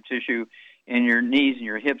connective tissue in your knees and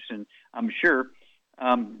your hips, and I'm sure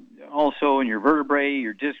also in your vertebrae,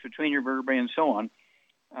 your disc between your vertebrae, and so on.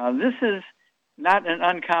 This is not an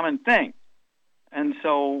uncommon thing. And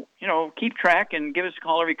so, keep track and give us a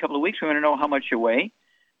call every couple of weeks. We want to know how much you weigh.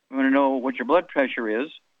 We want to know what your blood pressure is.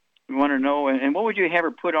 We want to know, and what would you have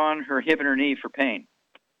her put on her hip and her knee for pain?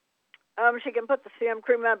 She can put the CM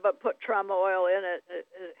cream on, but put trauma oil in it.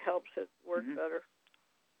 It helps it work better.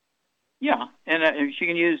 Yeah, and she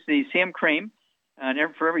can use the CM cream.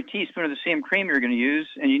 For every teaspoon of the CM cream you're going to use,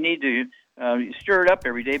 and you need to stir it up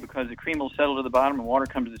every day because the cream will settle to the bottom and water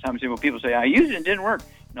comes to the top. So people say, I used it and it didn't work.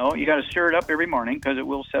 No, you got to stir it up every morning because it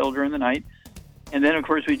will settle during the night. And then, of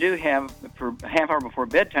course, we do have, for a half hour before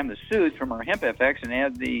bedtime, the Soothe from our Hemp FX, and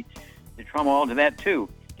add the trauma oil to that, too.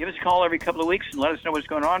 Give us a call every couple of weeks and let us know what's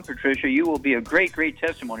going on, Patricia. You will be a great, great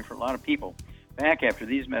testimony for a lot of people. Back after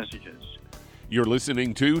these messages. You're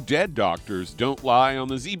listening to Dead Doctors Don't Lie on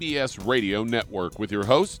the ZBS Radio Network with your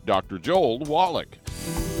host, Dr. Joel Wallach.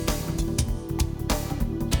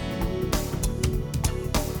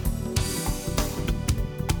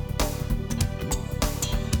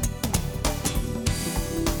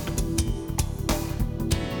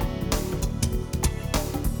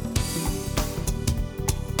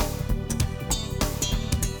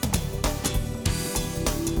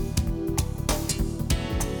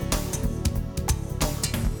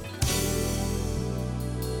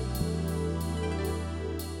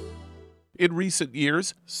 In recent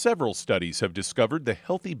years, several studies have discovered the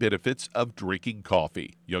healthy benefits of drinking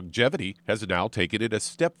coffee. Youngevity has now taken it a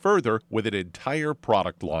step further with an entire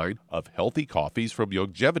product line of healthy coffees from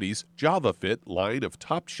Youngevity's JavaFit line of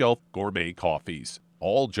top-shelf gourmet coffees.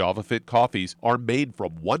 All JavaFit coffees are made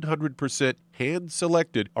from 100%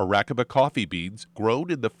 hand-selected Arabica coffee beans grown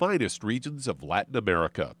in the finest regions of Latin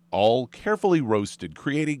America, all carefully roasted,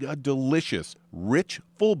 creating a delicious, rich,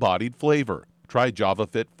 full-bodied flavor. Try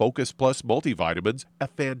JavaFit Focus Plus multivitamins, a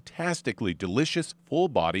fantastically delicious,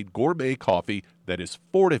 full-bodied gourmet coffee that is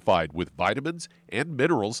fortified with vitamins and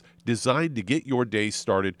minerals designed to get your day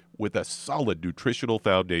started with a solid nutritional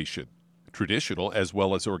foundation. Traditional as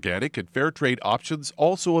well as organic and fair trade options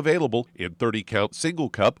also available in 30-count single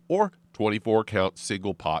cup or 24-count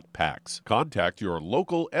single pot packs. Contact your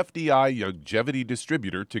local FDI Youngevity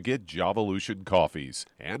distributor to get Javalution coffees.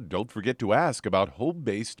 And don't forget to ask about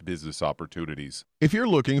home-based business opportunities. If you're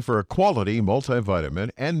looking for a quality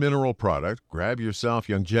multivitamin and mineral product, grab yourself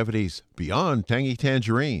Youngevity's Beyond Tangy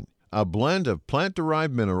Tangerine, a blend of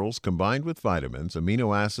plant-derived minerals combined with vitamins,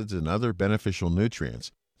 amino acids, and other beneficial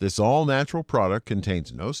nutrients. This all-natural product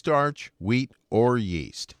contains no starch, wheat, or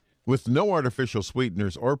yeast, with no artificial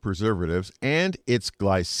sweeteners or preservatives, and it's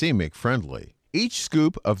glycemic friendly. Each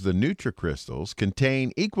scoop of the NutriCrystals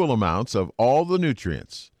contain equal amounts of all the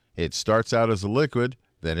nutrients. It starts out as a liquid,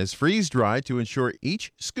 then is freeze-dried to ensure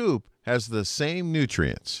each scoop has the same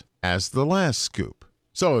nutrients as the last scoop.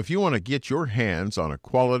 So if you want to get your hands on a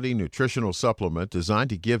quality nutritional supplement designed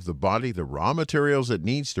to give the body the raw materials it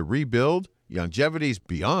needs to rebuild, Youngevity's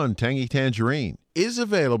Beyond Tangy Tangerine is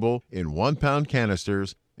available in 1-pound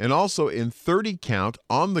canisters and also in 30-count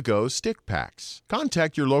on-the-go stick packs.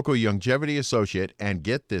 Contact your local Youngevity associate and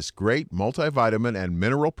get this great multivitamin and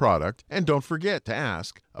mineral product, and don't forget to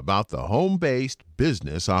ask about the home-based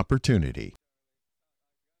business opportunity.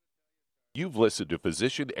 You've listened to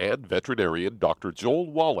physician and veterinarian Dr.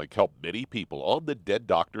 Joel Wallach help many people on the Dead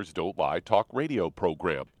Doctors Don't Lie talk radio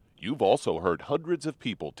program. You've also heard hundreds of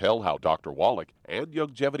people tell how Dr. Wallach and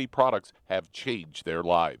Youngevity products have changed their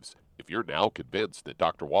lives. If you're now convinced that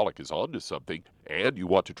Dr. Wallach is onto something and you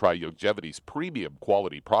want to try Youngevity's premium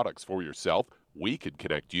quality products for yourself, we can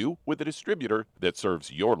connect you with a distributor that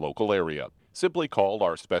serves your local area. Simply call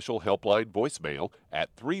our special helpline voicemail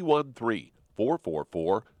at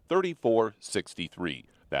 313-444-3463.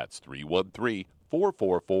 That's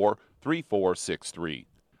 313-444-3463.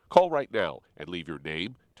 Call right now and leave your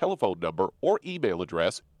name, telephone number, or email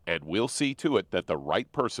address, and we'll see to it that the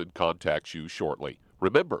right person contacts you shortly.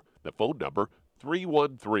 Remember, the phone number,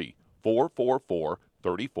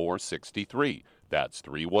 313-444-3463. That's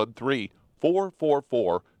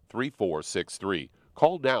 313-444-3463.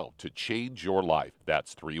 Call now to change your life.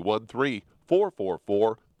 That's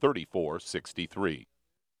 313-444-3463.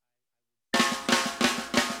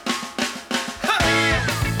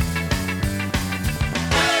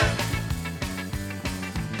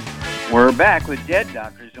 We're back with Dead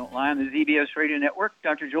Doctors Don't Lie on the ZBS Radio Network.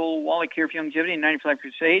 Dr. Joel Wallach here for Youngevity and 95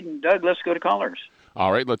 Crusade. And Doug, let's go to callers.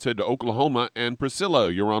 All right, let's head to Oklahoma. And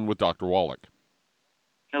Priscilla, you're on with Dr. Wallach.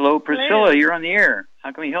 Hello, Priscilla. You're on the air.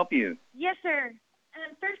 How can we help you? Yes, sir.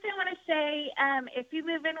 First, I want to say, if you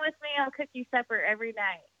move in with me, I'll cook you supper every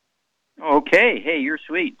night. Okay. Hey, you're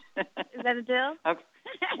sweet. Is that a deal? Okay.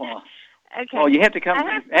 Well, okay. Well, you have to come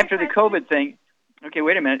after the COVID thing. Okay,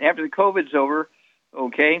 wait a minute. After the COVID's over,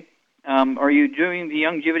 okay, are you doing the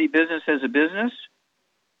Youngevity business as a business?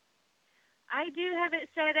 I do have it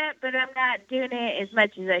set up, but I'm not doing it as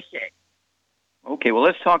much as I should. Okay, well,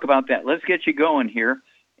 let's talk about that. Let's get you going here.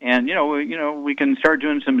 And, we can start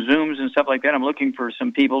doing some Zooms and stuff like that. I'm looking for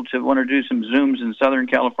some people to want to do some Zooms in Southern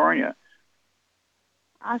California.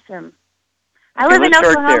 Awesome. I live in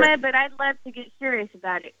Oklahoma, but I'd love to get serious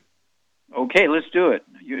about it. Okay, let's do it.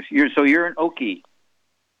 You're an Okie.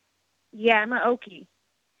 Yeah, I'm an Okie.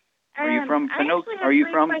 Are you from Finoki? Are you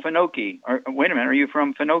from Finoki? Wait a minute. Are you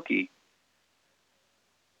from Finoki?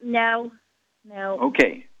 No.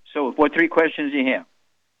 Okay. So what 3 questions do you have?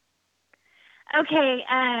 Okay.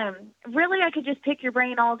 Really, I could just pick your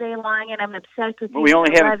brain all day long, and I'm obsessed with you. We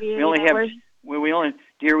only have 2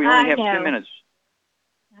 minutes.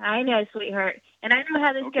 I know, sweetheart, and I know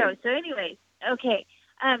how this goes. So, anyways, okay.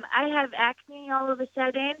 I have acne all of a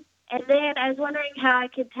sudden, and then I was wondering how I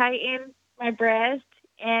could tighten my breast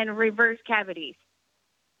and reverse cavities.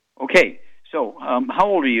 Okay. So, how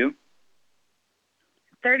old are you?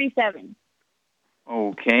 37.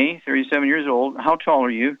 Okay, 37 years old. How tall are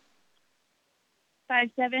you?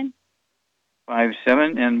 5'7".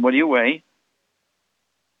 5'7", and what do you weigh?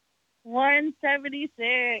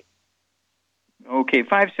 176. Okay,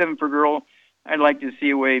 5'7" for a girl. I'd like to see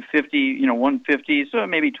you weigh 150, so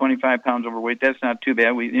maybe 25 pounds overweight. That's not too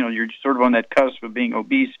bad. You're sort of on that cusp of being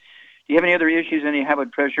obese. Do you have any other issues? Any high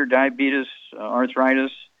blood pressure, diabetes,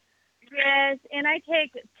 arthritis? Yes, and I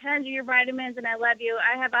take tons of your vitamins, and I love you.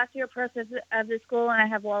 I have osteoporosis of the skull, and I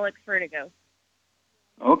have Wallach's vertigo.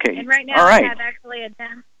 Okay. And right now I have actually a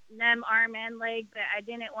numb arm and leg, but I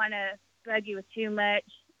didn't want to bug you with too much,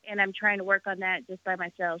 and I'm trying to work on that just by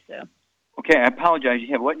myself. So. Okay, I apologize.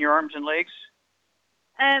 You have what in your arms and legs?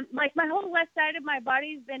 Like my whole left side of my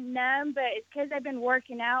body's been numb, but it's because I've been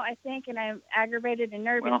working out, I think, and I'm aggravated and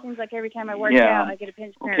nervous. It seems like every time I work out, I get a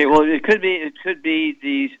pinch. Okay, well, it could be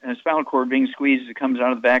the spinal cord being squeezed that comes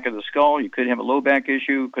out of the back of the skull. You could have a low back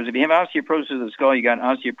issue, because if you have osteoporosis of the skull, you got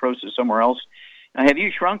osteoporosis somewhere else. Now, have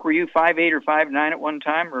you shrunk? Were you 5'8" or 5'9" at one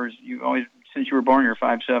time, or you always, since you were born, you're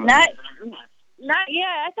 5'7"? Not yet.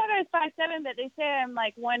 I thought I was 5'7", but they say I'm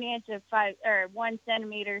like 1 inch of 1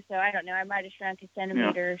 centimeter. So I don't know. I might have shrunk a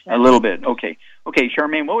centimeter or something. A little bit. Okay,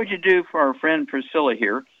 Charmaine. What would you do for our friend Priscilla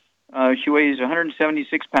here? She weighs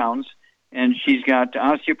 176 pounds, and she's got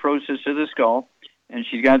osteoporosis of the skull, and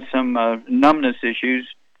she's got some numbness issues.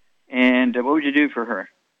 And what would you do for her?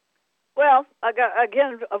 Well,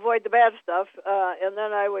 avoid the bad stuff, and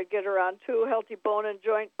then I would get her on 2 healthy bone and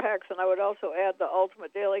joint packs, and I would also add the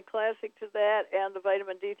Ultimate Daily Classic to that, and the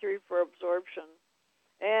vitamin D3 for absorption.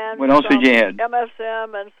 And what else did you add?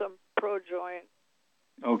 MSM and some Pro Joint.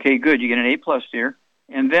 Okay, good. You get an A+ there.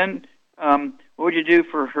 And then what would you do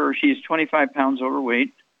for her? She's 25 pounds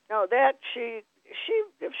overweight. No, that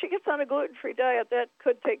if she gets on a gluten-free diet, that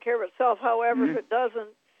could take care of itself. However, if it doesn't,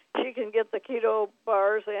 she can get the keto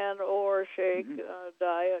bars or shake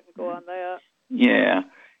diet and go on that. Yeah.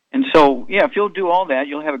 And so, if you'll do all that,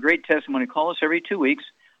 you'll have a great testimony. Call us every 2 weeks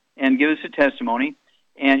and give us a testimony.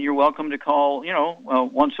 And you're welcome to call,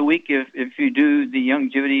 once a week. If you do the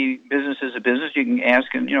Youngevity business as a business, you can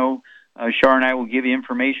ask, and, Shar and I will give you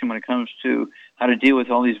information when it comes to how to deal with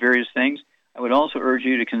all these various things. I would also urge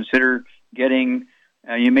you to consider getting,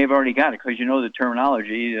 you may have already got it because you know the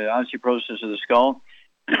terminology, the osteoporosis of the skull,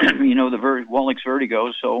 the Wallach's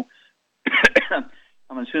vertigo. So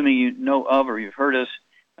I'm assuming you know of or you've heard us.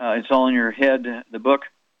 It's all in your head, the book.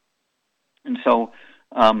 And so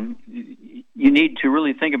you need to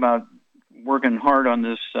really think about working hard on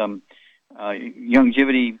this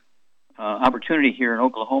Youngevity opportunity here in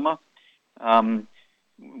Oklahoma.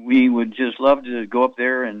 We would just love to go up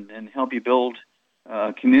there and help you build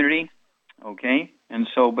a community, okay? And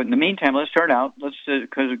so, but in the meantime, let's start out.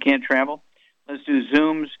 Because we can't travel, let's do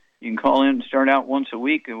Zooms. You can call in and start out once a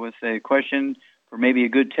week with a question for maybe a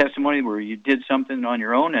good testimony where you did something on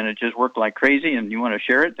your own and it just worked like crazy and you want to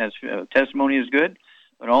share it. That's testimony is good.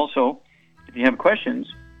 But also, if you have questions,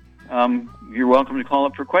 you're welcome to call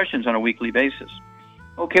up for questions on a weekly basis.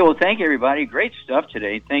 Okay, well, thank you, everybody. Great stuff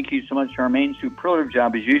today. Thank you so much, Charmaine. Superlative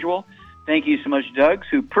job as usual. Thank you so much, Doug.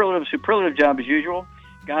 Superlative job as usual.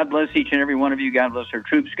 God bless each and every one of you. God bless our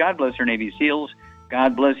troops. God bless our Navy SEALs.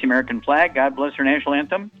 God bless the American flag. God bless our national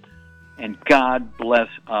anthem. And God bless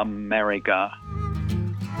America.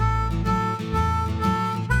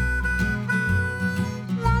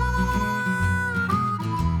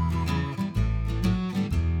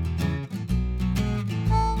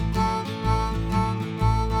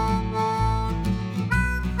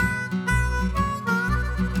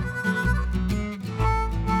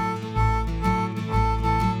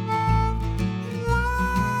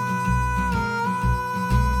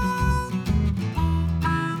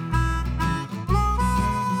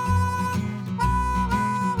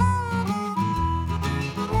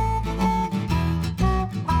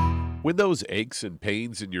 When those aches and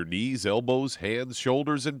pains in your knees, elbows, hands,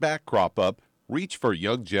 shoulders, and back crop up, reach for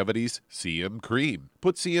Youngevity's CM Cream.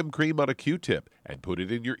 Put CM Cream on a Q-tip and put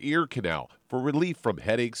it in your ear canal for relief from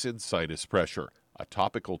headaches and sinus pressure. A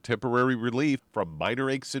topical temporary relief from minor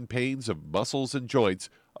aches and pains of muscles and joints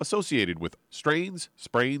associated with strains,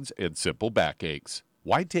 sprains, and simple backaches.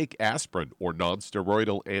 Why take aspirin or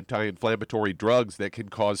non-steroidal anti-inflammatory drugs that can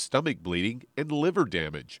cause stomach bleeding and liver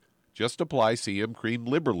damage? Just apply CM Cream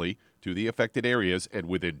liberally to the affected areas, and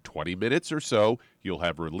within 20 minutes or so, you'll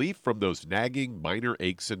have relief from those nagging minor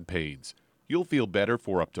aches and pains. You'll feel better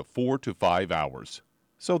for up to 4 to 5 hours.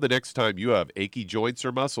 So the next time you have achy joints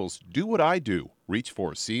or muscles, do what I do. Reach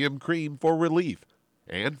for CM Cream for relief.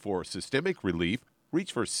 And for systemic relief,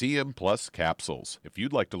 reach for CM Plus capsules. If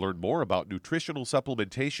you'd like to learn more about nutritional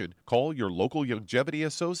supplementation, call your local Youngevity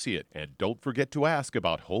associate. And don't forget to ask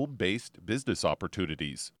about home-based business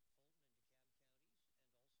opportunities.